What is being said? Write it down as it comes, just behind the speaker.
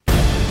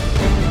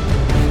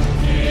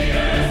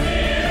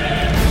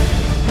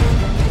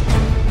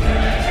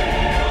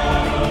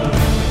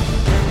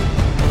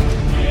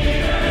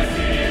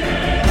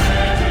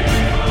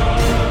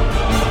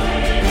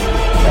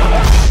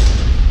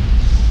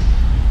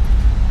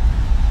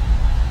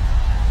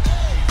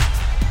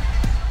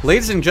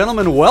Ladies and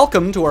gentlemen,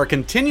 welcome to our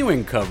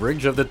continuing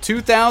coverage of the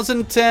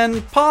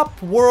 2010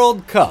 Pop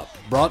World Cup,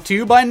 brought to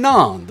you by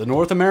NON, the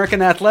North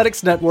American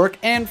Athletics Network,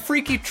 and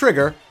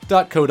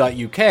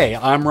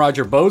FreakyTrigger.co.uk. I'm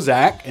Roger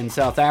Bozak in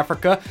South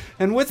Africa,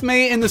 and with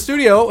me in the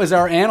studio is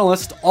our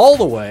analyst all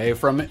the way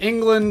from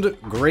England,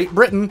 Great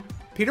Britain,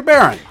 Peter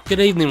Barron. Good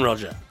evening,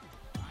 Roger.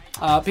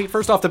 Pete,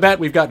 first off the bat,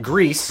 we've got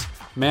Greece,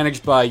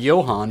 managed by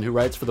Johan, who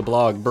writes for the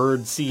blog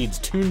Bird Seeds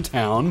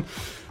Toontown.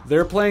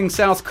 They're playing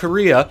South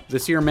Korea,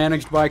 this year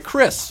managed by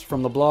Chris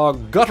from the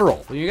blog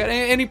Guttural. You got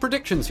any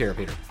predictions here,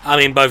 Peter? I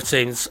mean, both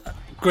teams.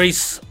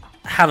 Greece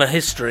have a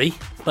history,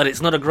 but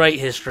it's not a great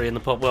history in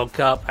the Pop World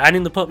Cup and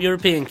in the Pop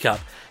European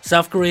Cup.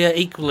 South Korea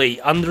equally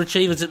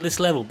underachievers at this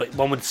level, but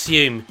one would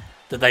assume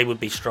that they would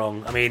be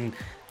strong. I mean,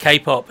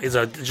 K-pop is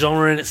a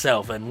genre in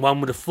itself, and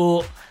one would have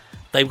thought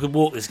they could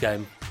walk this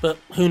game. But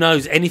who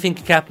knows, anything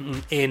can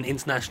happen in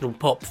international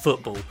pop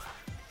football.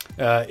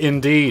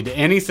 Indeed,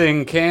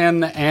 anything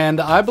can and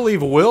I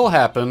believe will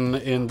happen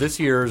in this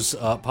year's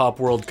Pop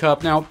World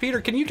Cup. Now, Peter,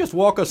 can you just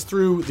walk us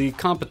through the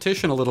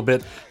competition a little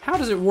bit? How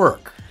does it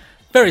work?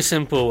 Very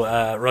simple,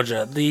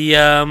 Roger.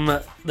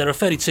 There are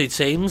 32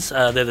 teams.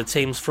 They're the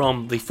teams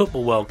from the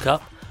Football World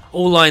Cup,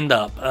 all lined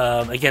up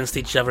against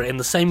each other in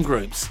the same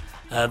groups.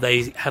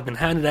 They have been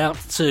handed out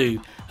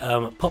to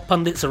pop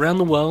pundits around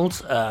the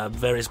world,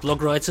 various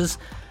blog writers,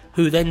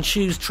 who then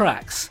choose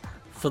tracks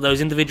for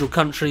those individual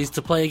countries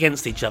to play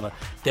against each other.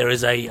 There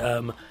is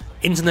a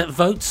internet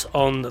vote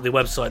on the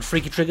website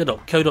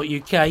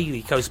freakytrigger.co.uk,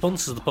 the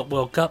co-sponsors of the Pop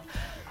World Cup,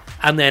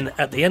 and then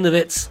at the end of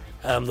it,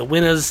 the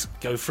winners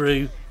go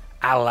through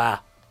a la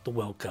the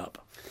World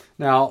Cup.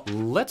 Now,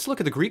 let's look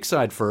at the Greek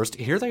side first.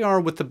 Here they are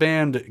with the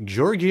band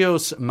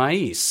Georgios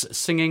Mais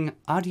singing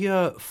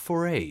Adia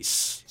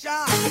Foreis.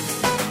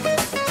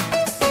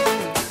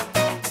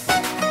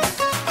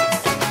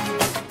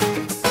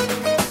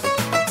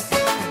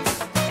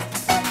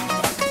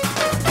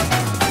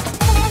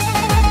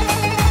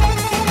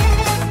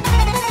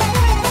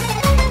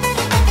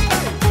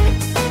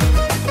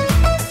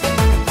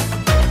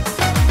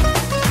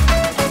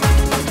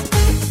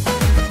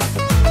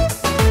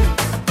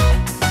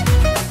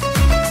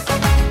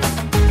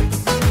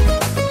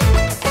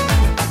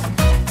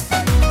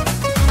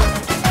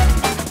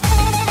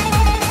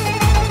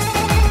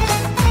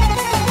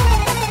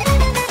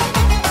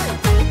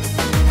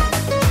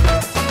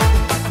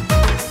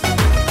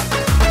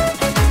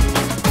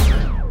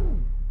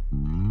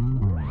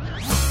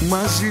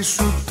 Μαζί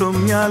σου το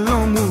μυαλό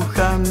μου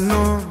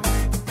χάνω.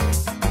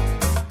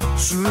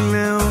 Σου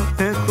λέω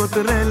έχω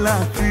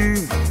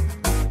τρελαθεί.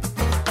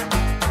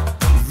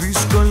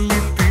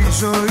 Δύσκολη τη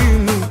ζωή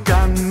μου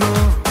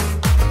κάνω.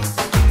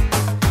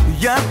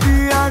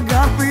 Γιατί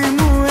αγάπη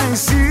μου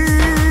εσύ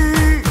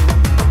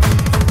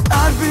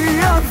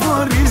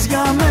αδιαφορείς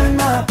για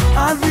μένα,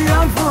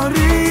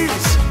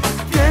 αδιαφορείς.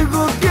 Κι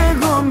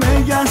εγώ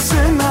με για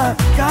σένα.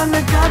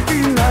 Κάνε κάτι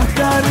να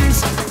χαρείς.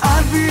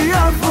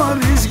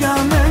 Αδιαφορείς για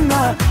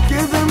μένα και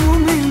δεν μου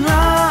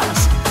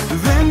μιλάς.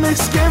 Δεν με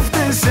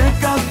σκέφτεσαι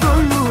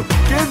καθόλου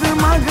και δεν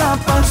μ'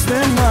 αγαπάς,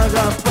 δεν μ'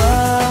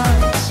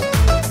 αγαπάς.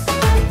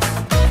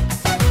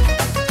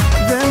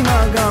 Δεν μ'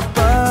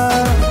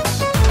 αγαπάς.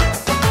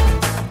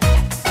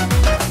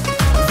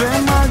 Δεν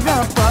μ'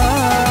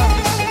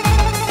 αγαπάς.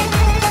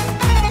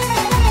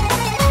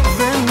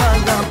 Δεν μ'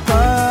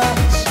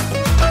 αγαπάς.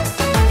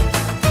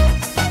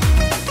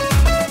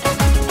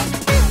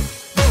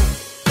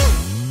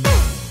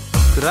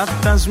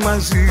 Κράτας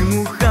μαζί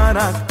μου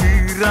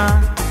χαρακτήρα.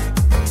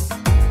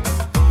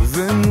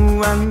 Δεν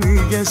μου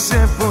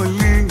ανοίγεσαι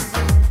πολύ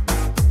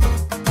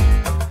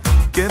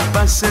και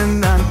πας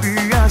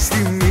ενάντια στη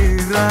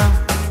μοίρα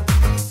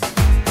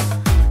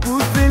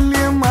που θέλει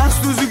εμάς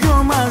τους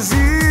δυο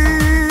μαζί.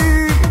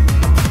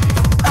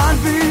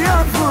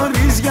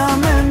 Αδιαφορείς για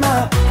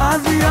μένα,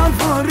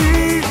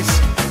 αδιαφορείς.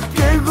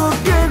 Κι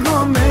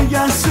εγώ με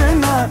για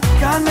σένα.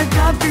 Κάνε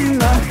κάτι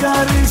να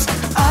χαρείς.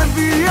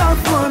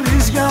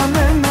 Αδιαφορείς για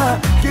μένα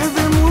και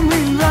δεν μου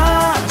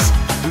μιλάς.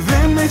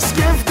 Δεν με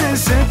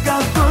σκέφτεσαι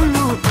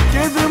καθόλου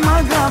και δεν μ'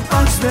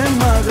 αγαπάς, δεν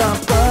μ'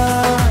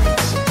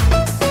 αγαπάς.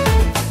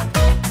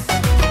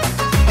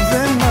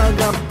 Δεν μ'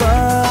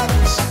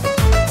 αγαπάς.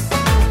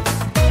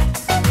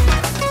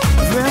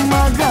 Δεν μ'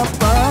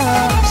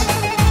 αγαπάς.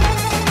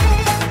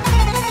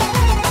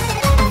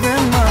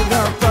 Δεν μ'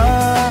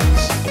 αγαπάς.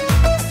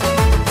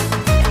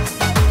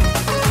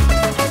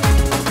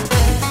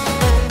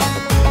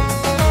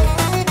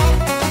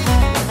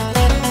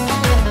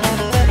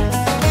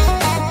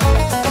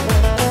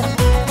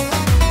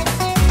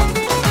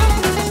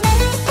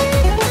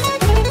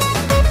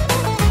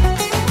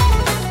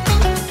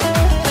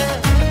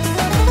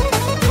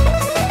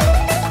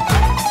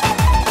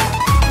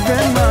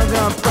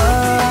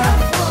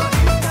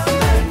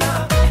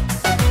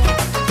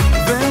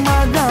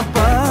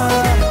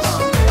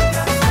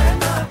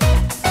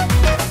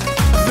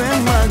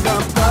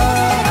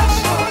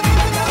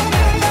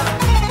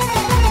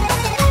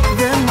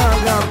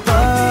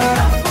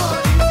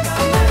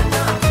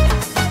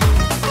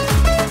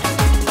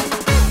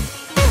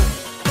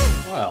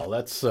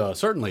 that's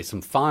certainly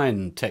some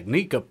fine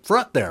technique up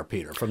front there,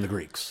 Peter, from the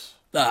Greeks.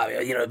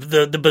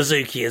 The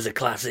bouzouki is a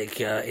classic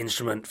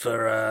instrument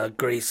for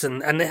Greece,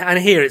 and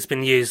here it's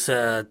been used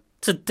to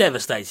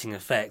devastating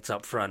effect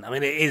up front. I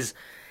mean,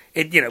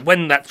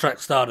 when that track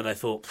started, I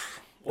thought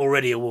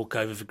already a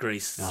walkover for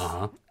Greece,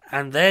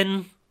 and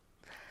then,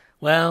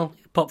 well,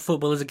 pop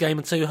football is a game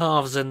of two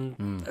halves,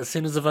 and as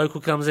soon as the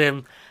vocal comes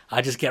in,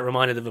 I just get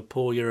reminded of a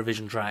poor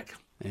Eurovision track.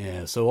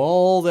 Yeah, so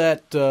all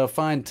that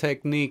fine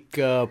technique,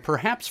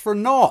 perhaps for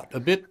naught.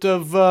 A bit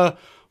of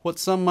what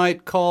some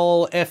might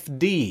call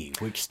FD,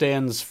 which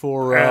stands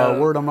for a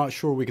word I'm not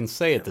sure we can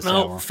say at this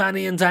hour.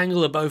 Fanny and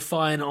Dangle are both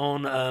fine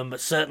on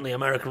certainly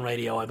American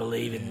radio, I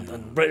believe,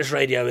 and British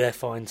radio they're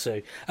fine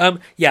too.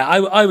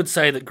 I would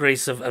say that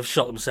Greece have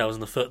shot themselves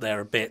in the foot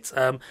there a bit.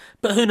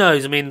 But who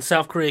knows? I mean,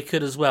 South Korea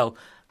could as well.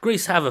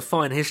 Greece have a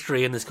fine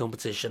history in this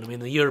competition. I mean,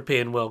 the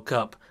European Pop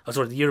Cup.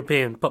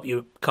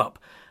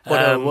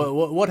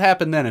 What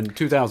happened then in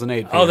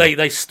 2008? Oh,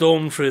 they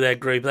stormed through their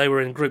group. They were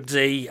in Group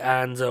D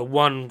and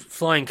won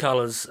flying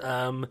colours,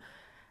 and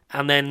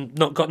then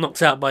got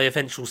knocked out by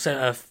eventual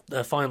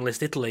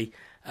finalist Italy.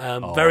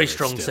 Very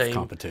strong team.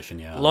 Competition,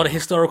 yeah. A lot of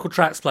historical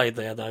tracks played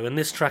there, though, and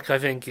this track I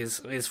think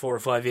is 4 or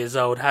 5 years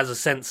old. Has a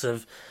sense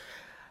of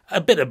a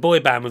bit of boy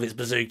band with its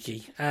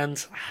bouzouki,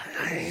 and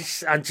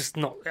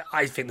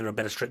I think there are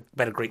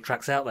better Greek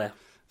tracks out there.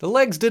 The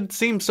legs didn't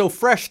seem so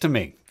fresh to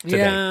me today.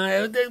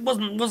 Yeah, it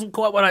wasn't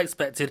quite what I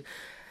expected.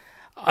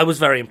 I was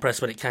very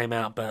impressed when it came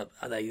out, but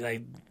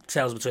they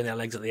tails between their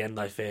legs at the end,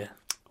 I fear.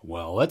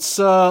 Well, let's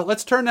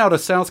turn now to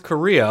South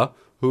Korea,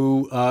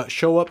 who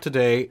show up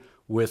today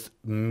with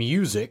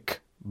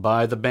music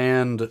by the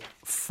band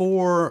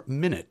 4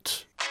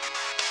 Minute.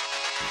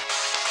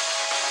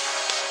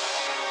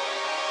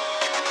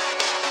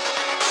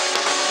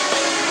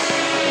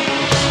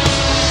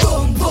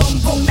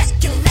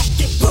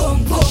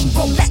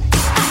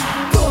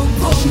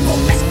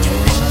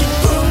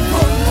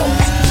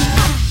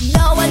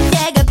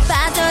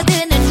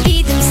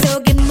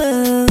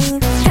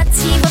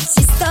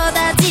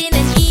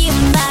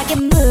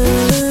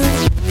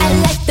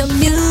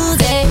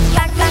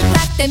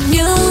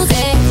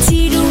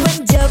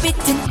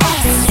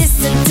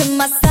 Listen to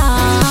my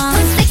song.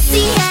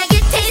 Sexy,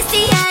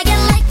 tasty, like it,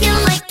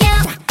 like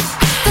it.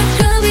 더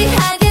groovy,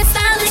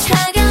 stylish,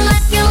 like it,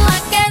 like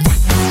it.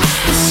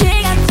 이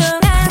시간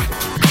동안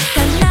다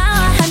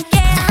나와 함께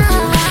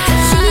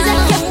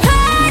시작해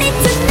party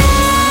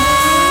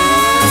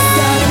tonight.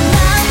 너의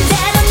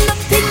마음대로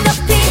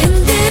높이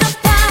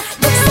흔들어봐.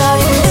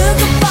 목소리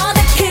누구보다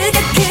크게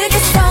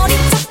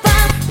소리쳐봐.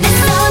 내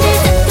손을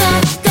잡고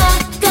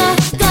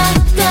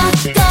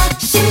go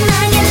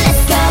신나게 let's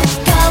go.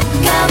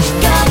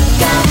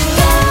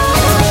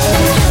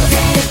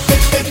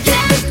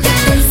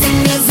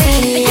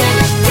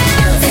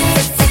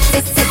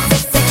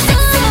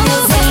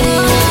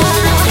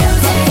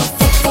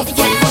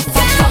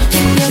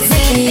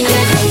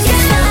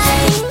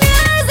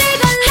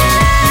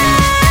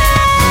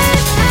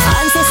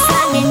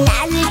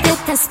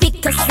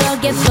 스피커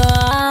속에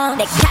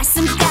내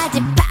가슴까지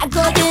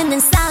파고드는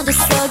사운드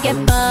속에 I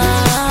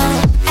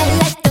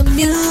like the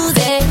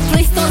music,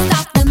 please don't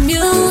stop the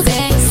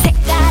music.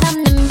 색깔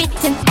없는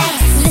비트는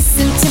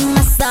listen to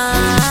my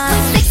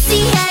song.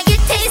 섹시하게,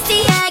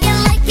 tasty하게,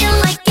 like it,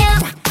 like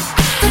it.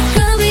 더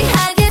groovy,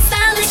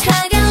 stylish,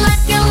 like it.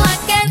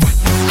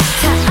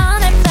 자,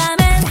 오늘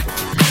밤은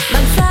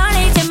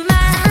망설이지 마.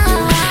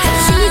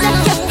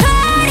 시작해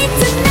party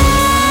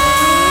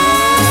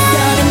tonight.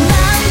 너는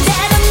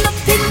마음대로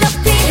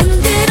높이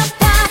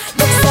흔들어봐.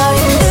 목소리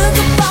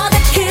누구보다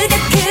크게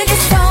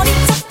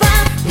소리쳐봐.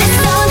 내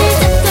손을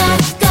잡고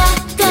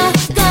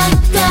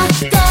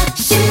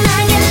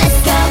신나게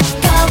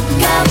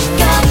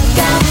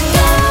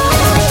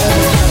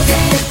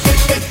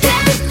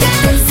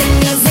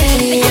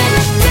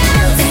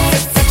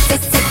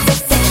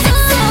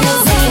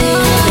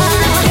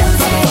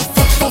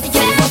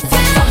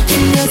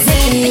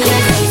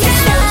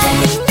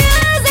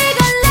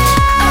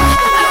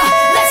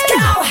let's go.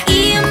 이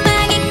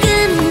음악이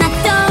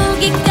끝나도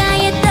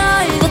귓가에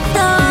돌고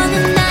도는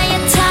나의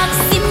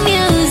toxic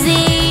music.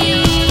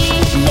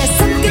 내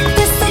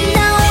손끝에서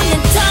나오는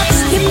touch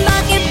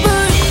음악의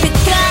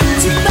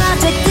불빛같이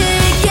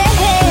빠져들게 해.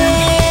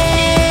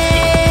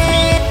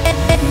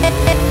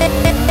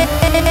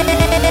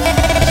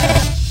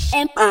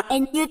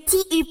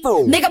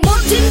 MINUTE4 내가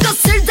모든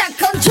것을 다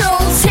control.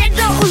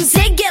 새로운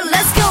세계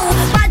let's go.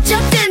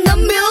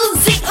 빠져드는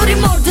music 우리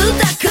모두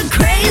다 그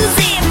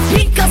crazy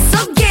빛깔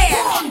속에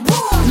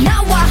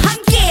나와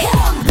함께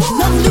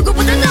넌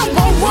누구보다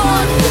number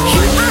one.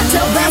 You are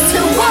the best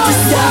one.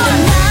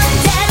 너의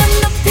마음대로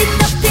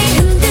높이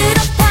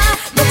흔들어봐.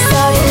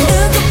 목소리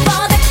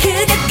누구보다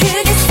크게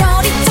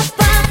소리쳐봐.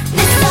 내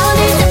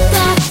손을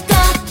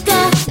잡고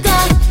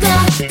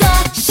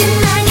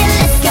신나게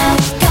let's go.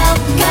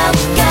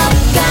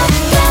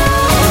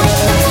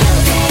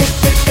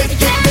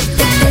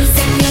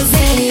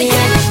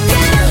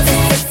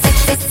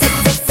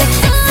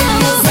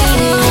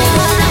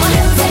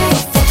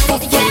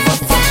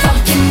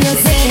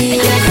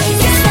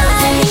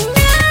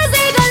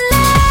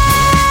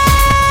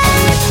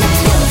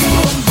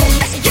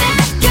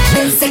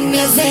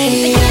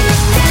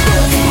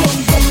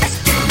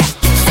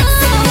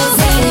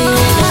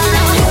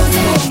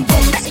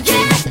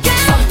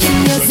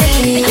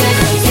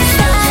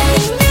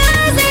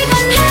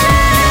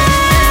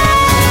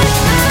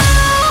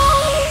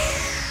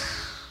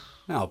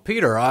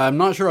 Peter, I'm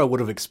not sure I would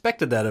have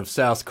expected that of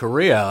South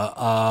Korea.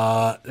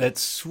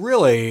 It's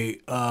really,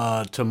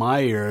 to my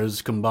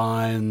ears,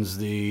 combines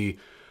the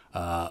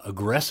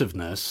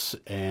aggressiveness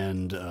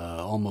and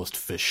almost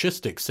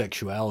fascistic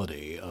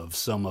sexuality of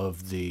some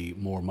of the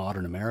more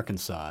modern American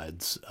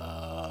sides,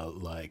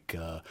 like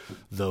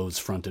those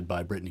fronted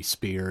by Britney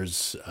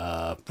Spears.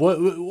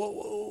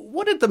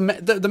 What did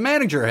the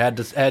manager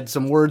had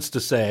some words to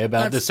say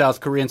about the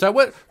South Korean side?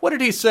 What did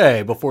he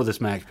say before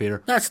this match,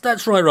 Peter?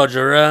 That's right,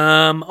 Roger.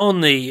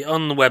 On the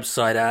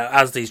website,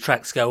 as these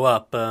tracks go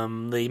up,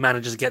 the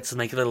managers get to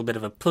make a little bit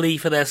of a plea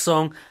for their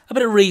song, a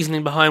bit of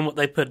reasoning behind what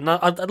they put. And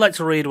I'd like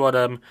to read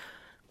what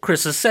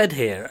Chris has said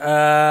here.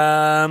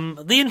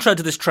 The intro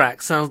to this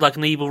track sounds like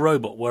an evil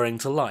robot whirring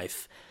to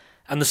life,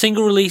 and the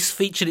single release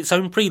featured its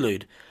own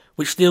prelude,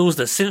 which steals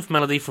the synth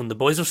melody from The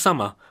Boys of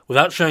Summer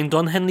without showing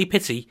Don Henley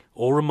pity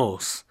or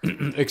remorse.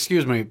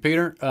 Excuse me,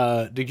 Peter,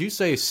 did you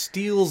say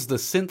steals the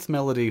synth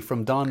melody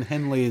from Don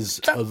Henley's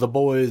The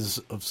Boys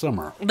of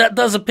Summer? That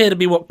does appear to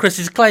be what Chris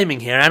is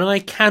claiming here, and I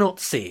cannot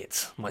see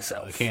it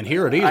myself. I can't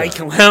hear it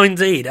either. Well,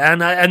 indeed,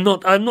 and I'm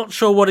not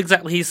sure what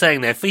exactly he's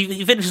saying there.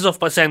 He finishes off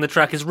by saying the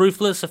track is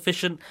ruthless,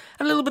 efficient,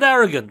 and a little bit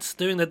arrogant.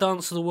 Doing the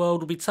dance of the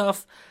world will be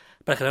tough,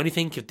 but I can only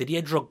think of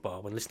Didier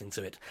Drogba when listening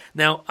to it.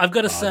 Now, I've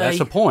got to say...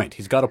 That's a point.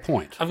 He's got a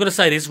point. I've got to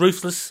say, it is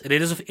ruthless, it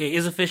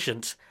is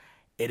efficient,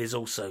 it is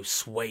also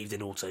swathed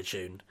in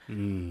auto-tune.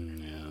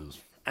 Yes.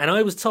 And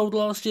I was told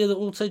last year that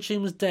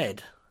auto-tune was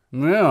dead.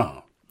 Yeah.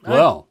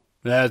 Well,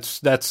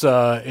 that's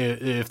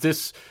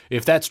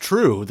if that's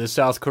true, the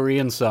South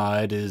Korean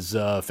side is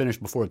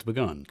finished before it's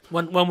begun.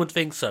 One would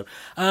think so.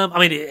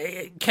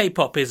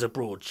 K-pop is a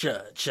broad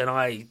church, and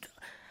I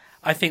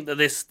think that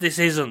this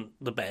isn't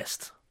the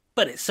best.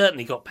 But it's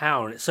certainly got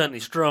power, and it's certainly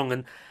strong.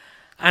 And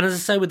as I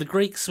say, with the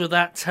Greeks, with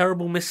that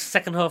terrible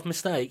second half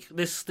mistake,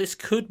 this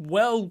could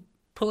well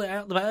pull it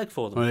out of the bag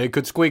for them. Well, it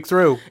could squeak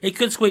through. It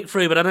could squeak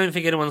through, but I don't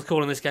think anyone's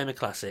calling this game a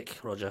classic,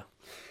 Roger.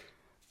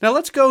 Now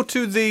let's go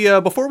to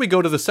the, before we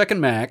go to the second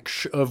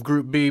match of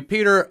Group B,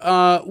 Peter,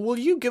 will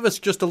you give us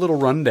just a little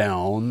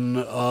rundown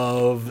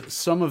of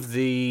some of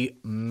the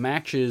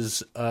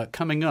matches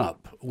coming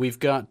up? We've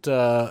got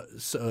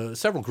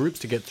several groups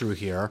to get through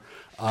here,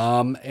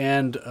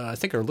 and I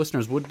think our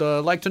listeners would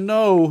like to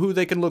know who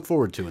they can look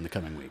forward to in the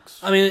coming weeks.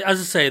 I mean, as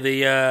I say,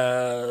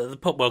 the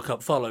Pop World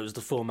Cup follows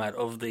the format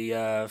of the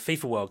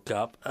FIFA World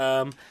Cup.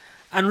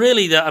 And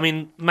really,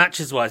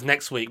 matches-wise,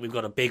 next week we've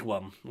got a big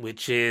one,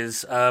 which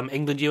is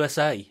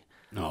England-USA.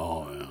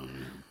 Oh, yeah.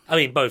 I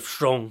mean, both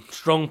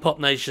strong pop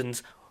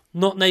nations.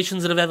 Not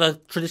nations that have ever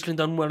traditionally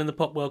done well in the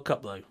Pop World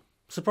Cup, though.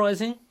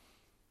 Surprising?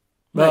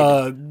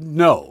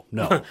 No.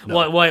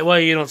 Why are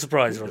you not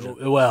surprised, Roger?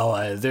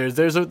 Well,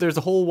 there's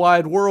a whole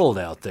wide world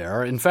out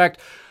there. In fact,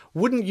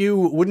 wouldn't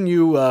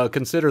you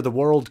consider the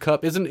World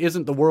Cup?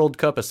 Isn't the World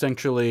Cup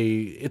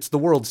essentially it's the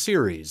World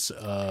Series,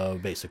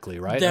 basically,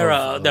 right? There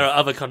are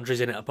other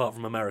countries in it apart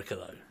from America,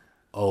 though.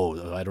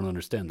 Oh, I don't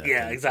understand that.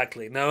 Yeah,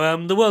 exactly.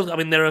 No, the world. I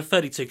mean, there are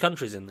 32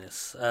 countries in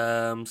this.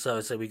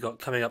 So we got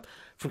coming up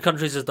from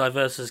countries as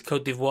diverse as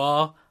Côte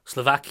d'Ivoire,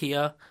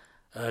 Slovakia,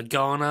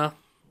 Ghana,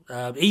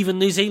 even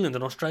New Zealand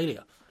and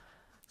Australia.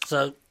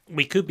 So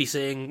we could be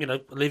seeing,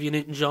 Olivia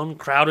Newton-John,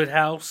 Crowded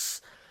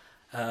House,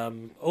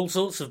 all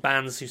sorts of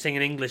bands who sing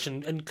in English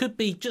and could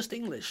be just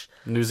English.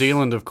 New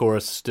Zealand, of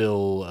course,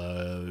 still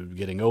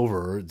getting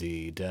over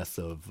the death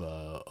of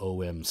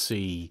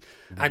OMC.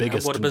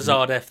 And what a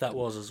bizarre death that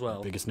was as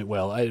well.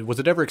 Was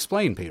it ever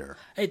explained, Peter?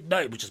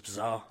 No, it was just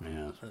bizarre.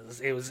 Yeah.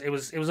 It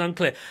was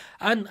unclear.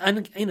 And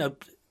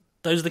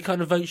those are the kind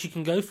of votes you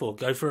can go for.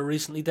 Go for a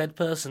recently dead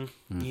person.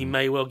 Mm-hmm. You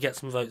may well get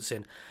some votes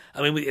in.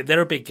 I mean,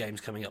 there are big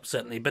games coming up,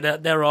 certainly,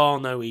 but there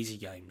are no easy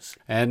games.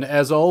 And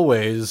as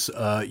always,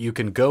 you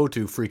can go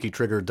to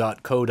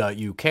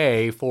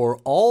freakytrigger.co.uk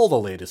for all the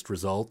latest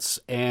results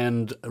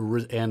and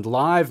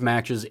live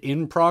matches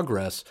in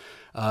progress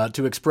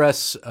to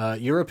express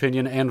your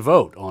opinion and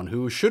vote on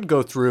who should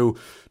go through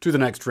to the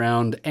next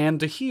round and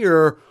to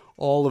hear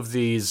all of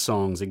these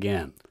songs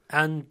again.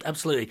 And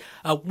absolutely.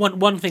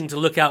 One thing to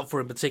look out for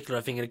in particular,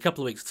 I think in a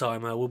couple of weeks'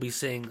 time, we'll be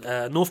seeing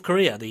North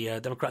Korea, the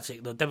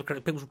Democratic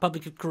People's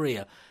Republic of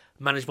Korea,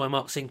 managed by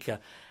Mark Sinker.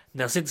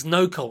 Now, since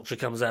no culture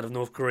comes out of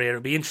North Korea, it'll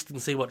be interesting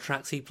to see what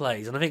tracks he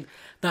plays. And I think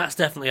that's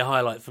definitely a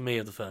highlight for me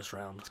of the first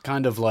round. It's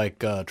kind of like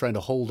trying to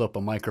hold up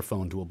a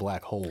microphone to a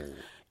black hole.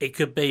 It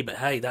could be, but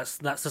hey, that's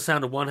the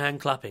sound of one hand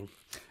clapping.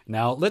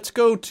 Now, let's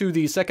go to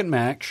the second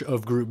match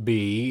of Group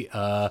B.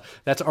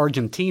 That's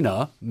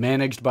Argentina,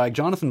 managed by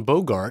Jonathan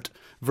Bogart,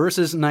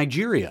 versus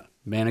Nigeria,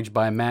 managed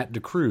by Matt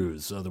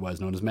DeCruz, otherwise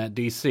known as Matt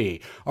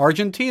DC.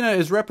 Argentina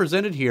is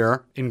represented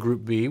here in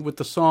Group B with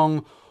the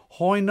song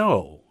Hoy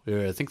No.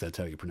 I think that's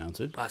how you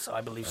pronounce it.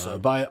 I believe so.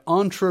 By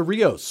Entre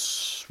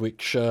Rios,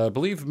 which I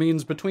believe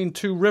means between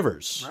two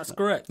rivers. That's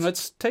correct.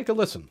 Let's take a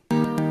listen.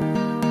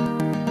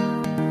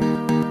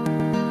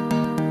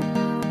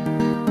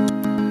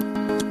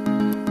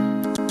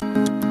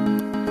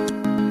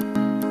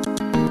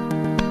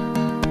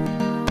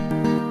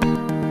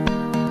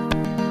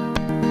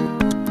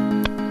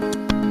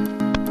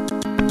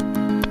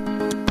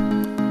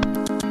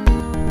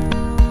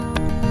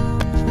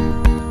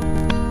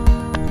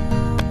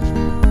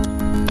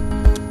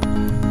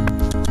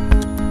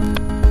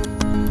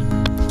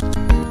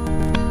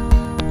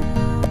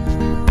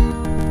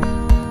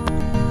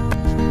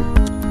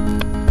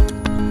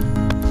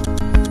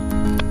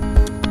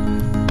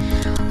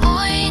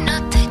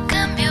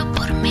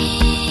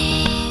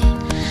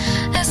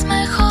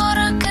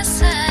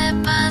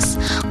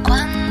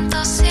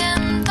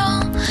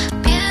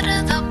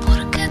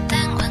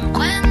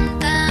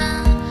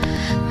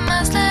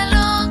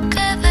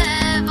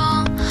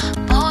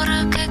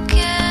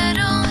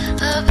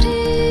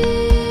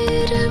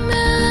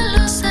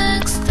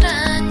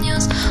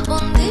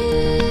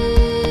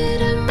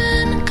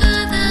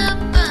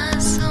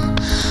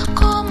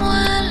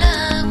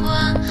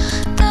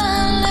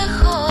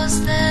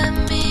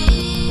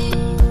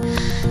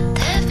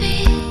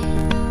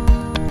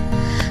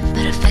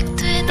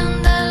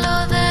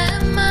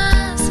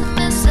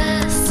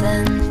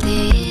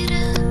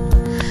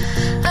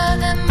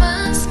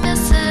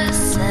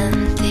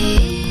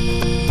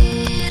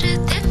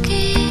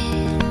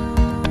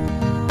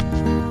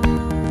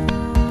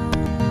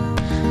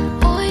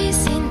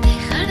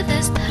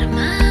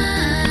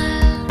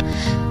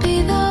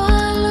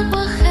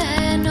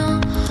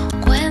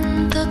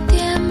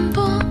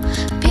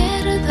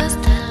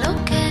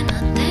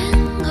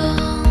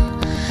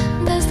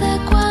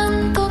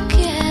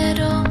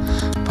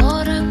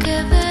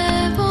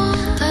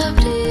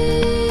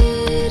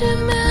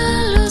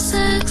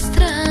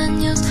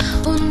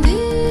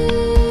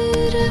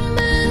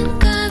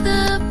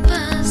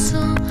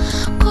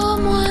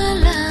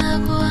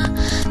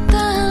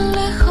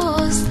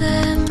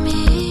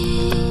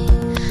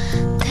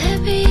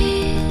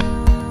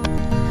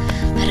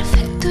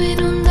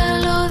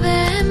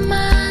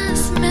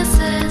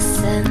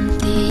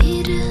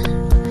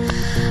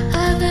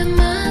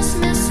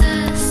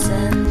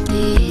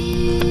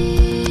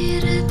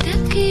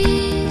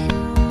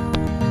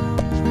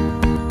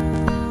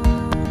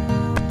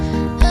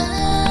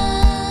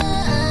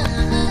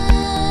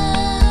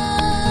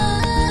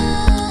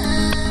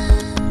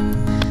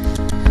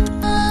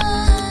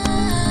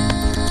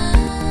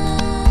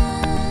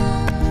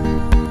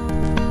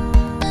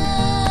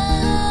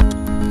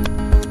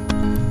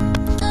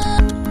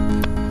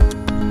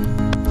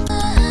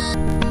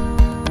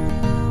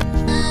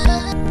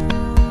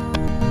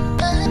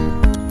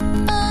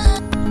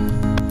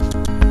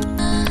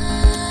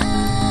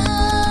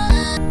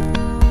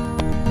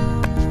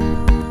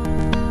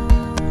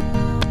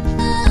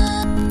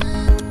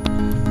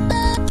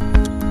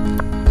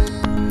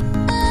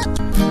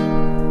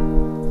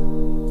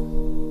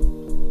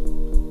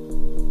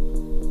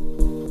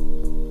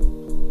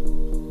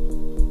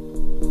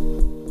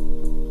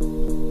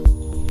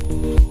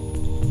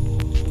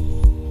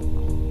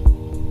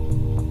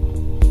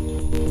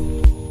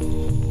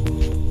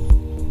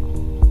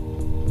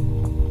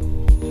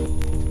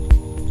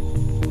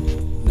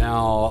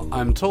 Now,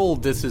 I'm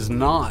told this is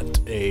not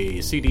a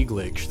CD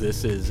glitch.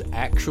 This is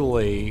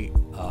actually,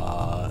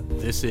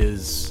 this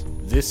is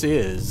the side.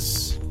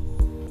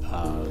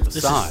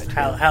 Is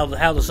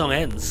how the song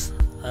ends.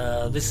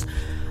 And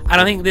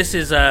I think this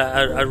is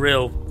a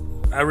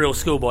real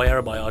schoolboy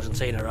error by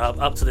Argentina.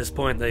 Up to this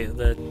point,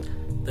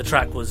 the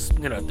track was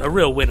a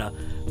real winner.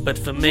 But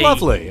for me,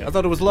 lovely. I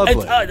thought it was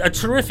lovely. A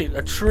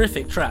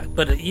terrific track.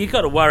 But you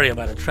got to worry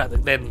about a track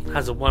that then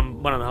has a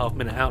 1.5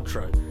 minute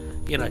outro.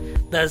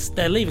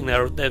 They're leaving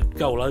their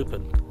goal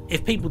open.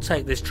 If people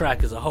take this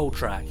track as a whole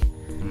track,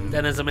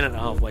 then there's a 1.5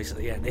 minute waste at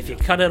the end. If you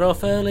cut it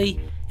off early,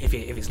 if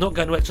it's not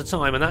going to extra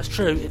time, and that's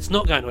true, it's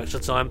not going to extra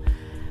time,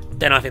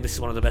 then I think this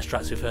is one of the best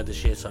tracks we've heard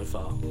this year so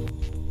far.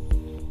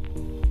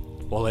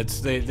 Well,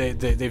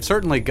 they've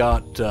certainly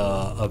got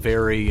a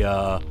very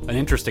an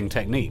interesting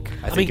technique.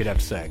 I think you'd have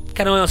to say.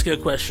 Can I ask you a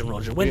question,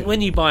 Roger?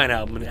 When you buy an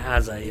album and it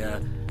has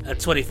a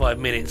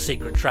 25-minute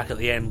secret track at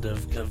the end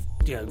of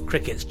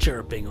crickets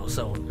chirping or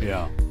so on,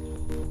 yeah,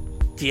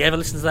 do you ever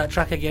listen to that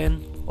track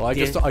again? Well, I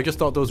just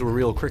thought those were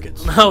real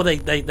crickets. No, they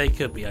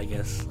could be. I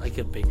guess they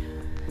could be.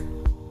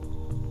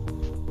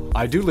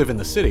 I do live in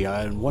the city.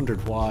 I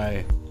wondered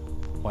why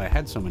I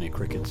had so many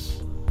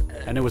crickets.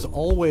 And it was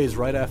always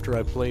right after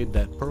I played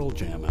that Pearl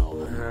Jam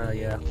album.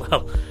 Yeah.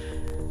 Well,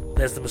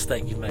 there's the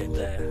mistake you've made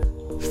there.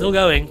 Still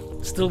going.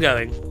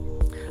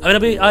 I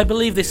mean, I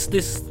believe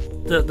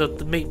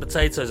the meat and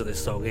potatoes of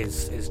this song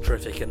is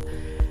terrific, and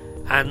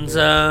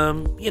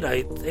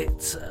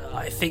it's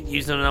I think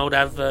used in an old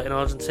advert in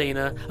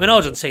Argentina. I mean,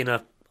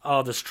 Argentina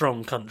are the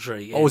strong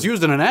country. Oh, it was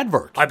used in an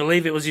advert. I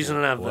believe it was used in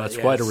an advert. Well, that's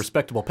yes. quite a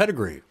respectable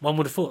pedigree. One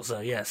would have thought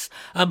so. Yes.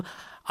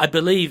 I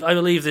believe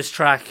this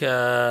track.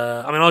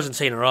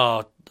 Argentina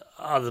are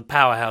the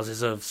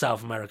powerhouses of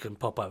South American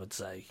pop. I would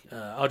say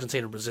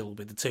Argentina and Brazil will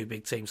be the two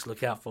big teams to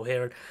look out for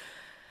here. And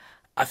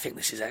I think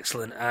this is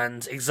excellent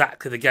and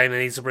exactly the game they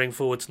need to bring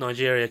forward to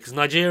Nigeria, because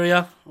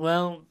Nigeria,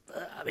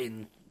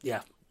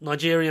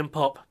 Nigerian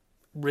pop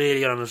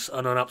really on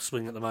an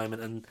upswing at the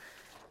moment, and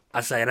I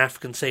say an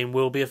African team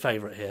will be a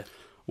favourite here.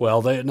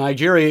 Well,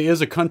 Nigeria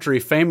is a country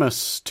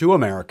famous to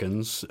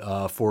Americans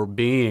for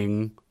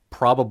being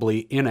probably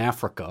in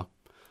Africa,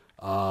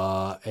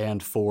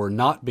 and for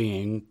not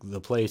being the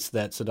place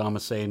that Saddam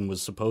Hussein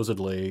was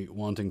supposedly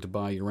wanting to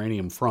buy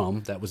uranium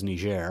from. That was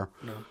Niger.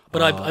 No.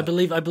 But I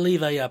believe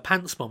a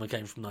pants bomber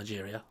came from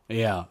Nigeria.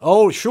 Yeah.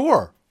 Oh,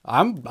 sure.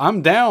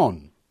 I'm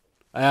down.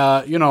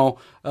 Anyway,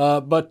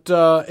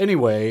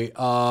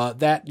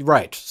 that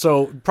right.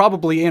 So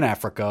probably in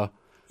Africa.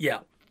 Yeah.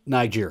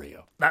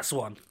 Nigeria. That's the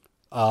one.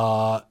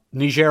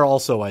 Niger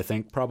also, I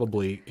think,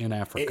 probably in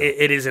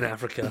Africa. It is in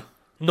Africa.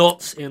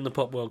 Not in the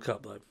Pop World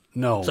Cup, though.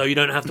 No. So you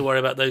don't have to worry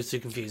about those two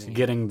confusing.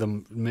 Getting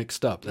them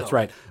mixed up. That's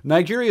right.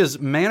 Nigeria's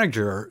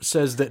manager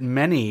says that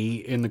many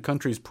in the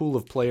country's pool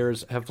of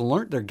players have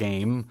learnt their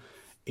game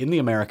in the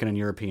American and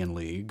European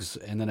leagues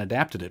and then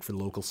adapted it for the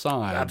local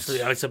sides.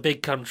 Absolutely. It's a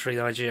big country,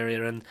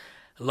 Nigeria, and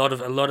a lot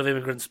of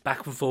immigrants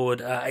back and forward.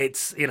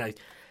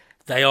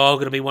 They are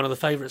going to be one of the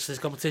favourites of this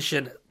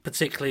competition,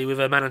 particularly with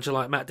a manager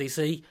like Matt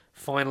DC,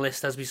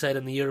 finalist, as we said,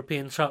 in the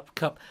European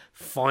Cup,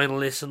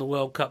 finalist in the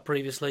World Cup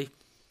previously.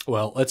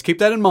 Well, let's keep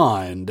that in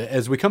mind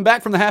as we come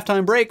back from the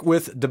halftime break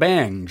with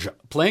D'banj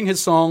playing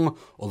his song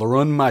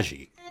Olorun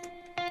Maji.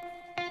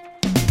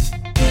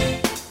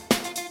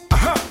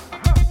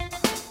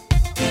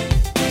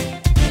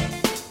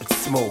 It's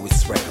small with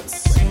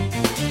Records.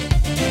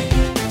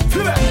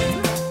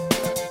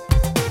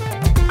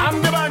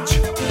 I'm D'banj.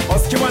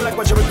 Ask you like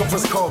what Jamaica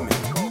first call me.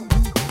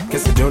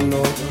 Guess you don't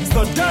know.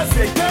 So that's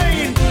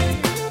again.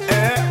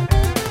 Yeah.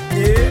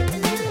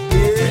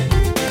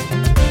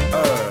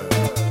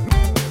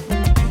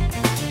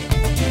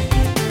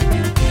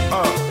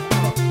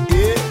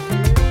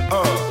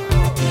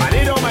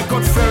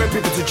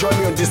 People to join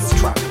me on this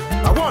track.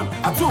 A 1,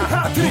 a 2,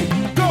 a 3,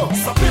 go.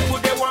 Some people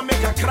they want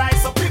make a cry,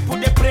 some people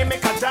they pray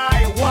make a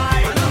die.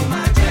 Why?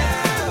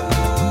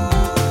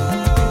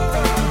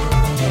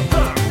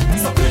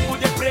 Some people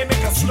they pray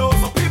make a slow,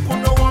 some people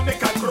no want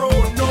make a grow.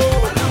 No.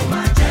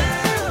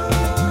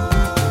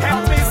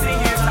 Help me sing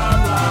it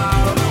out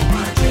loud.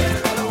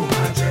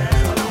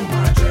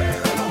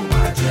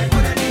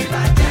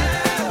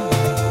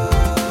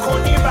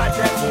 Koni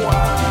baje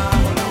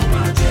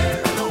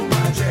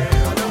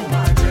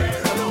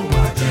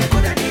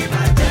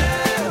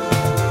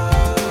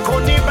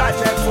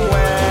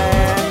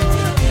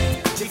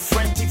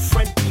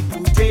different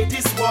people take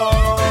this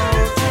world.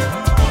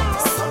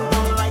 Some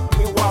don't like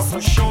me, want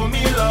to show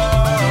me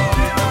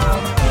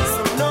love.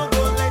 So no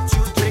go let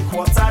you drink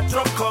water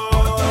drunk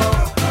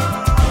up.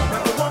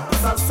 Never want to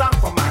put some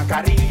for my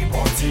career,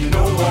 but you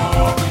know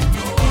what?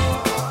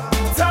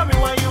 Tell me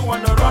why you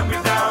wanna run me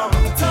down.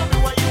 Tell me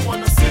why you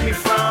wanna see me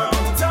frown.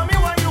 Tell me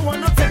why you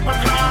wanna take my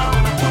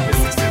crown. Put me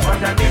 6 feet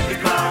underneath the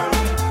ground.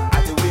 I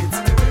do it,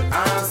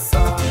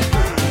 answer.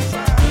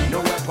 No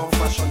weapon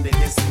fashion, they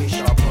get me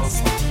sharp.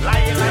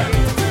 Lie.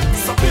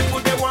 Some people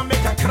they want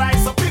make a cry,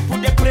 some people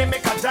they pray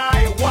make a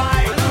die.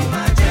 Why?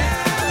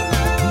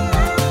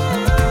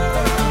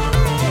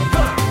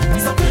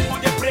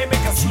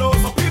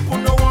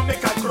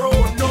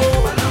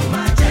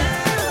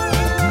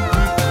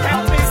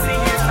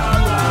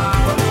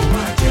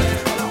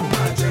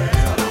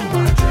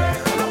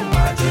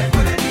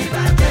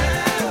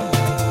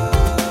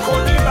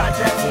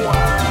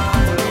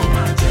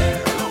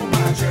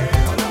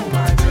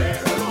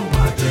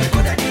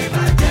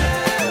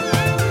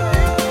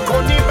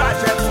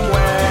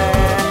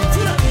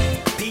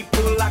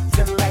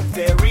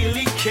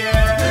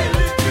 care.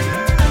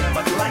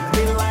 But like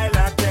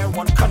Delilah, they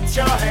won't cut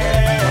your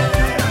hair.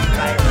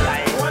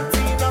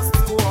 Wanting us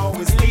to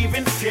always live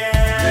in fear.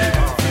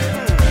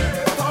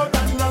 But all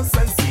that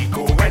nonsense, he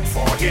go and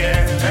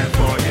forget.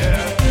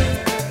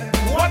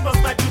 What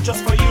must I do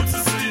just for you to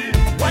see?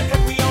 Why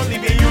can't we only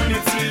be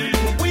unity?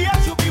 We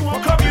have to be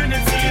one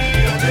community.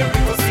 Then we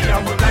will see how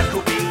life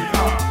could be.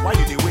 Why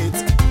you dey wait?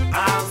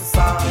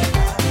 Answer.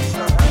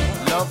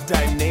 Love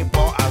thy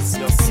neighbor as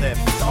yourself.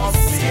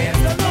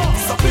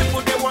 Some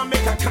people they want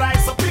make a cry.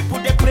 Some people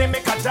they pray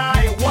make a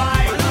die. Why?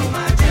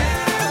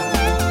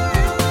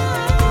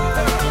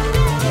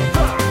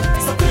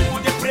 Some people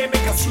they pray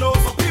make a slow.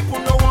 Some people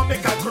no want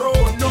make a grow.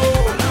 No.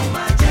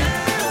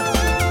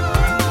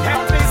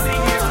 Help me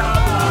sing it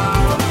out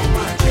loud.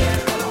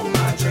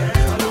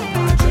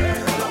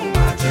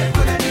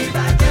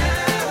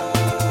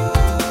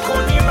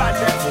 Koni baje fwa. Koni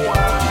baje fwa.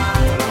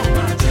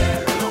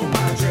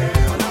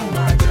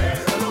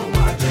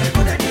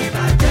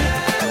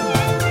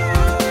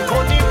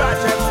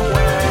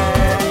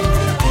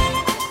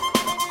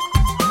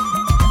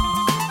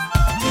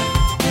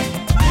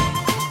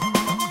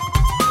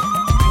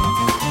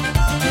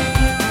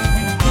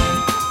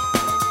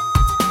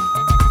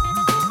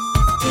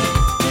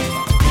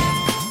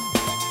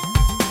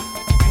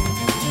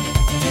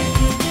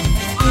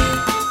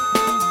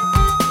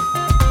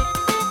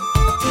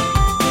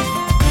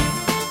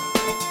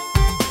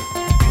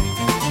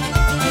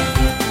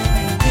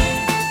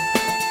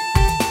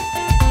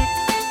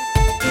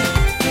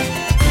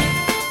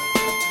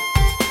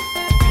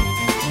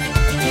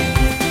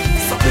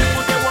 Some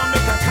people they want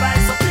make a cry,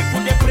 some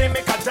people they pray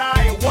make a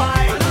die.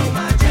 Why?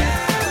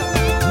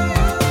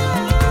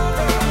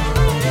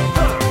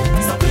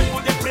 Some people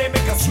they pray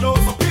make a slow,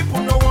 some people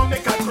no want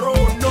make a grow.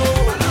 No.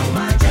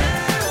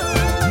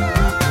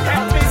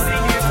 Help me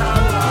sing it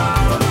out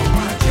loud.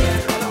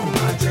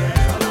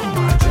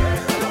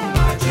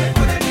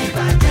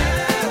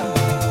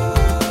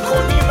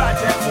 Koni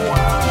baje fwa.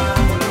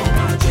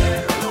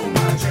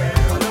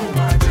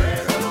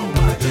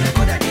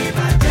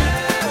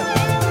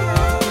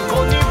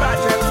 Koni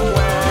baje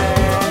fwa.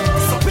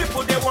 Some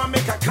people they want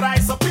make a cry,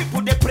 some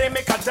people they pray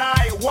make a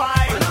die.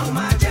 Why?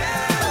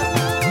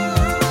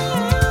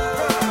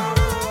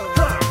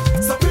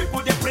 Some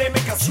people they pray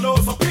make a slow,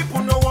 some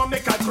people no want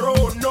make a grow.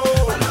 No.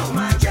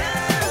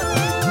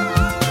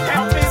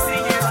 Help me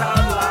sing it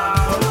out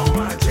loud.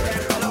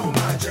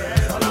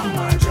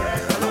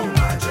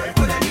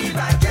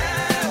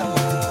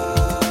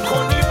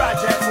 Koni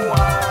baje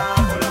fwa.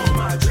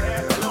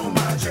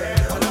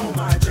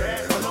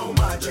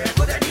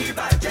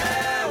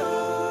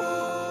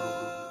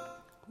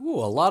 Ooh,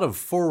 a lot of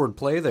forward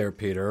play there,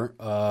 Peter.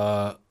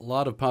 A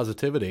lot of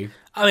positivity.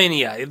 I mean,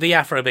 yeah, the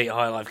Afrobeat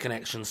High Life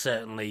connection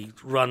certainly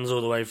runs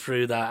all the way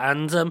through that,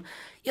 and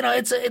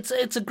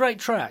it's a great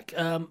track.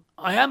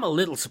 I am a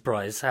little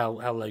surprised how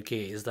low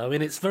key it is, though. I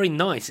mean, it's very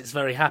nice. It's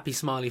very happy,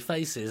 smiley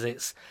faces.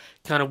 It's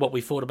kind of what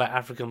we thought about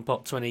African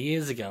pop 20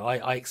 years ago.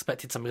 I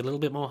expected something a little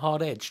bit more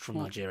hard edged from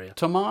Nigeria.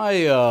 To my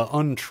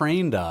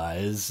untrained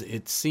eyes,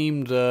 it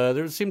seemed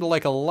there seemed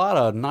like a lot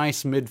of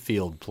nice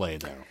midfield play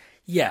there.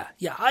 Yeah.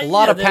 A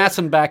lot of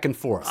passing back and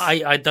forth.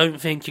 I don't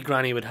think your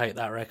granny would hate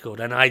that record,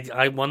 and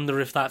I wonder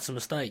if that's a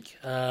mistake.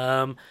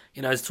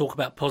 There's talk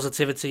about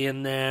positivity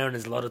in there, and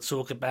there's a lot of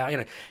talk about,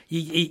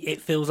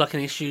 it feels like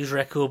an issues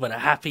record, but a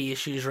happy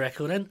issues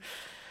record. And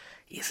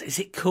is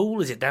it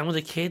cool? Is it down with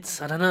the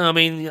kids? I don't know. I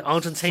mean,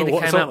 Argentina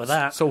came out with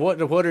that. So what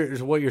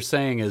you're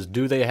saying is,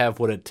 do they have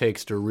what it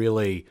takes to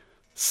really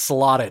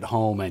slot it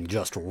home and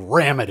just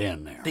ram it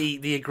in there?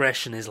 The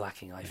aggression is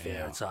lacking, I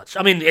fear, as such.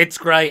 I mean, it's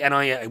great, and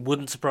it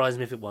wouldn't surprise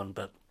me if it won,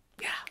 but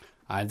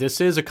yeah. This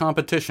is a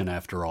competition,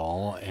 after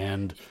all,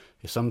 and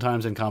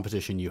sometimes in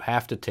competition you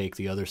have to take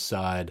the other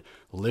side,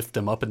 lift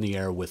them up in the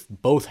air with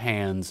both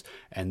hands,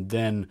 and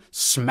then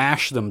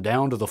smash them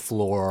down to the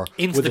floor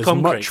Into with the as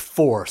concrete. much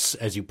force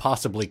as you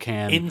possibly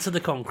can, Into the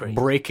concrete.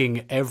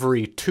 breaking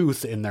every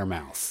tooth in their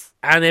mouth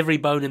And every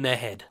bone in their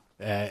head.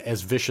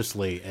 as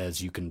viciously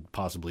as you can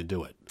possibly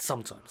do it.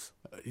 Sometimes.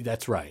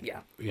 That's right. Yeah.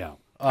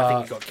 I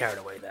think you got carried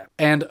away there.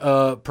 And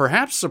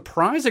perhaps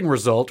surprising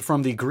result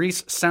from the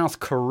Greece-South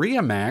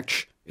Korea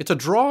match, it's a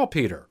draw,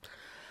 Peter.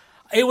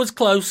 It was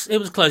close. I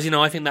think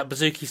that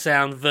Bazooki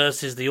sound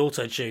versus the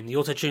auto-tune. The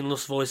auto-tune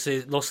lost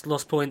voices,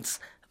 lost points.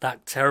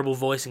 That terrible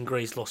voice in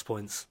Greece lost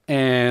points.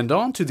 And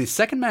on to the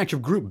second match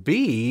of Group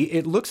B,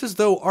 it looks as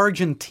though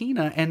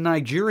Argentina and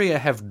Nigeria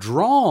have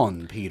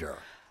drawn, Peter.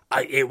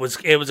 It was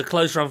a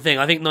close run thing.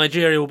 I think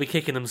Nigeria will be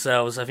kicking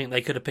themselves. I think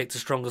they could have picked a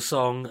stronger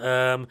song.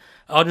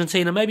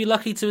 Argentina may be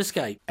lucky to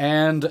escape.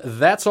 And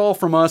that's all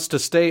from us. To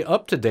stay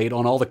up to date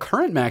on all the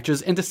current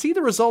matches and to see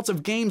the results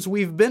of games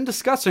we've been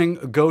discussing,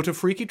 go to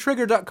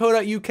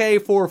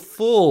freakytrigger.co.uk for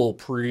full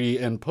pre-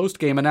 and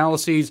post-game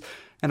analyses.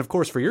 And of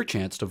course, for your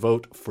chance to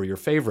vote for your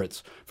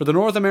favorites. For the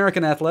North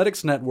American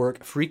Athletics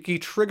Network,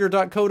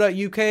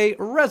 freakytrigger.co.uk,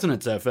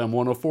 Resonance FM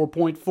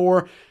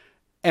 104.4.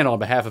 And on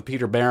behalf of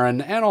Peter Barron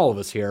and all of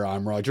us here,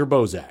 I'm Roger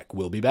Bozak.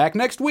 We'll be back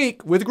next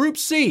week with Group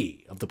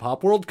C of the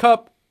Pop World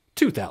Cup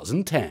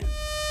 2010.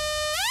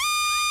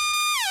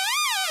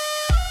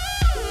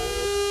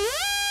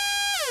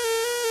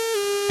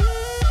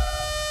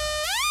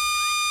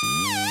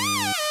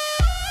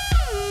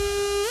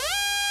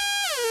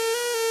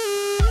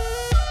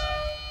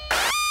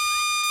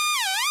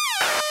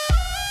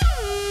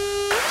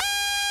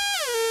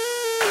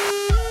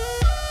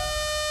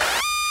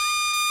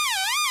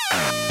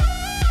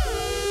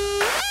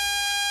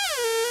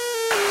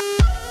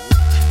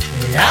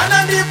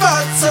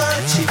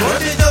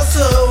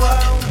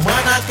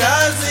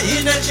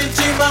 ine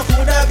chitima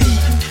kudabi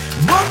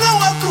Monga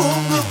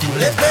wakungu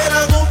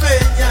kulepera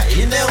kupenya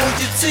ine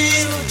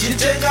uchitsiru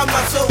chitenga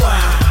masowa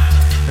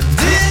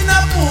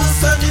Ndina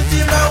pusa